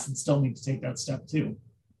his class that still need to take that step too.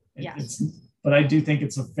 Yes. But I do think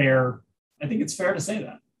it's fair to say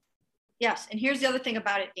that. Yes. And here's the other thing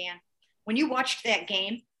about it, Dan. When you watched that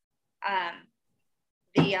game,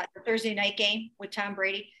 the Thursday night game with Tom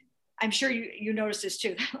Brady, I'm sure you noticed this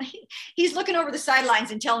too. He's looking over the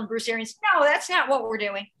sidelines and telling Bruce Arians, "No, that's not what we're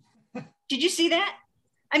doing." Did you see that?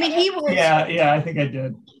 I mean, he was. Yeah, I think I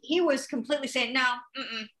did. He was completely saying no,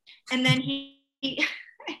 and then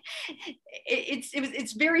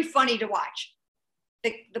it's very funny to watch.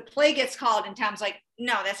 The play gets called, and Tom's like,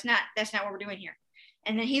 "No, that's not what we're doing here."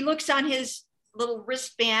 And then he looks on his little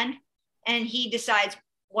wristband, and he decides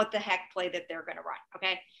what the heck play that they're going to run.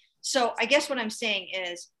 Okay, so I guess what I'm saying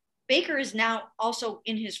is Baker is now also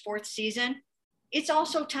in his 4th season. It's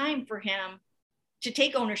also time for him to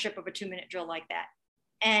take ownership of a 2-minute drill like that.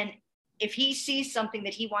 And if he sees something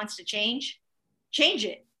that he wants to change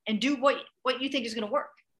it and do what you think is going to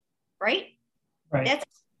work. Right. Right.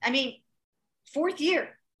 4th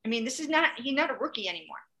year. I mean, he's not a rookie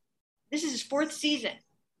anymore. This is his 4th season.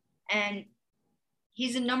 And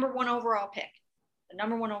he's the number 1 overall pick.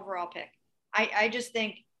 I just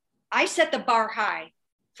think I set the bar high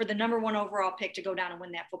for the number 1 overall pick to go down and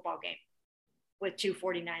win that football game with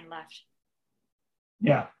 2:49 left.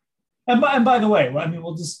 Yeah. And by the way, I mean,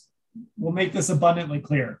 we'll make this abundantly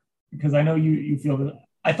clear, because I know you feel that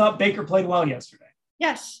I thought Baker played well yesterday.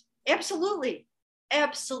 Yes, absolutely.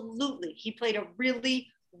 Absolutely. He played a really,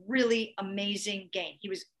 really amazing game. He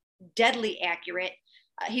was deadly accurate.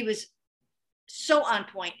 He was so on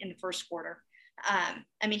point in the first quarter.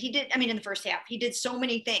 In the first half, he did so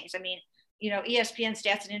many things. I mean, you know, ESPN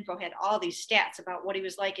Stats and Info had all these stats about what he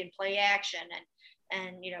was like in play action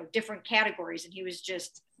and you know, different categories. And he was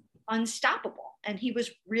just unstoppable. And he was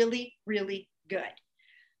really, really good.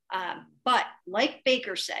 But like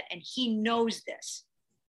Baker said, and he knows this,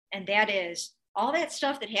 and that is all that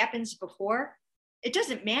stuff that happens before, it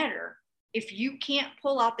doesn't matter if you can't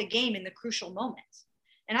pull out the game in the crucial moments.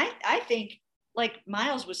 And I think, like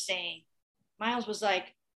Miles was saying, Miles was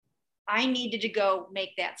like, I needed to go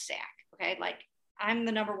make that sack. Okay. Like, I'm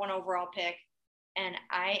the number 1 overall pick, and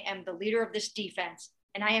I am the leader of this defense,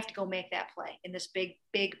 and I have to go make that play in this big,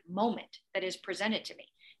 big moment that is presented to me.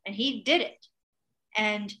 And he did it.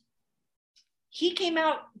 And he came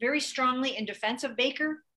out very strongly in defense of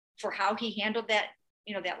Baker for how he handled that,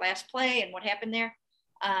 you know, that last play and what happened there.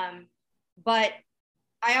 But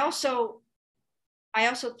I also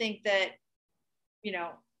think that, you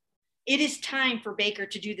know, it is time for Baker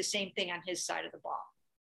to do the same thing on his side of the ball,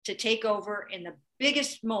 to take over in the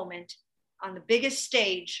biggest moment on the biggest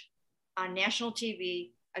stage on national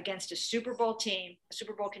TV against a Super Bowl team, a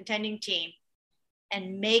Super Bowl contending team,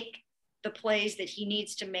 and make the plays that he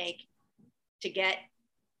needs to make to get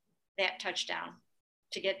that touchdown,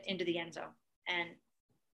 to get into the end zone. And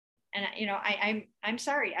you know, I'm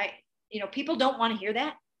sorry. You know, people don't want to hear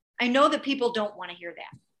that. I know that people don't want to hear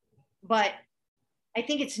that, but I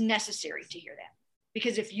think it's necessary to hear that,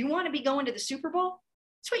 because if you want to be going to the Super Bowl,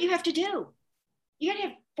 that's what you have to do. You got to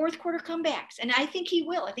have 4th quarter comebacks. And I think he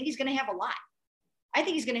will. I think he's going to have a lot. I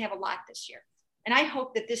think he's going to have a lot this year. And I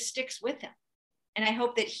hope that this sticks with him. And I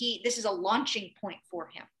hope that this is a launching point for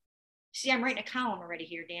him. See, I'm writing a column already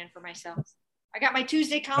here, Dan, for myself. I got my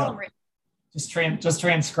Tuesday column written. Just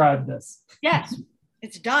transcribe this. Yes,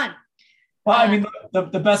 it's done. Well, I mean,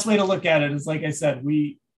 the best way to look at it is, like I said,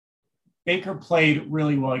 Baker played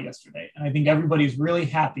really well yesterday. And I think everybody's really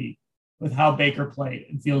happy with how Baker played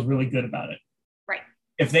and feels really good about it. Right.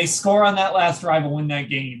 If they score on that last drive and win that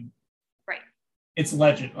game, right, it's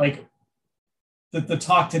legend. Like the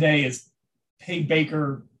talk today is pay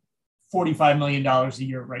Baker $45 million a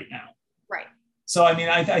year right now. Right. So, I mean,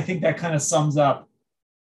 I think that kind of sums up,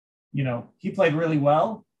 you know, he played really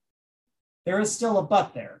well. There is still a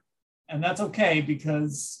but there, and that's okay,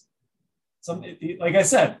 because like I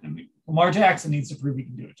said, I mean, Lamar Jackson needs to prove he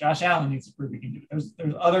can do it. Josh Allen needs to prove he can do it.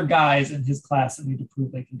 There's other guys in his class that need to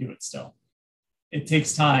prove they can do it still. It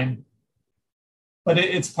takes time, but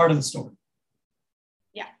it's part of the story.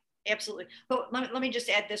 Yeah, absolutely. But let me just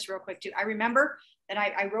add this real quick too. I remember that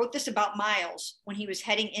I wrote this about Miles when he was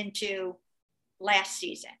heading into last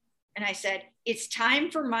season. And I said, it's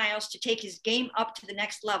time for Miles to take his game up to the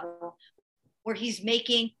next level where he's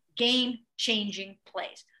making game-changing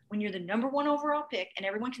plays. When you're the number 1 overall pick and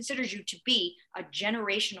everyone considers you to be a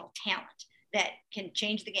generational talent that can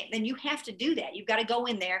change the game, then you have to do that. You've got to go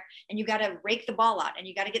in there and you got to rake the ball out and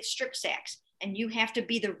you got to get strip sacks and you have to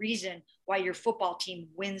be the reason why your football team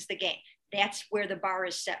wins the game. That's where the bar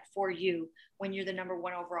is set for you when you're the number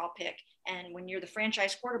 1 overall pick. And when you're the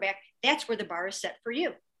franchise quarterback, that's where the bar is set for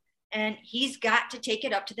you. And he's got to take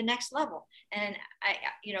it up to the next level. And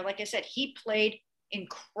like I said, he played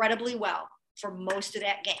incredibly well for most of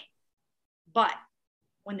that game. But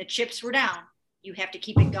when the chips were down, you have to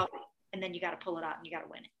keep it going. And then you got to pull it out and you got to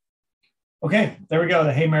win it. Okay, there we go.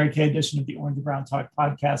 The Hey Mary Kay edition of the Orange and Brown Talk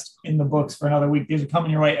podcast in the books for another week. These are coming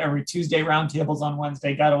your way every Tuesday, roundtables on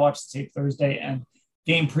Wednesday. Got to watch the tape Thursday and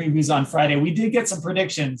game previews on Friday. We did get some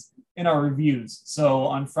predictions in our reviews. So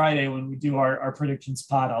on Friday, when we do our predictions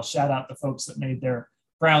pod, I'll shout out the folks that made their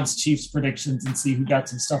Browns Chiefs predictions and see who got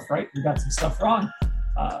some stuff right, who got some stuff wrong.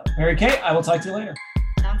 Mary Kay, I will talk to you later.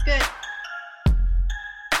 Sounds good.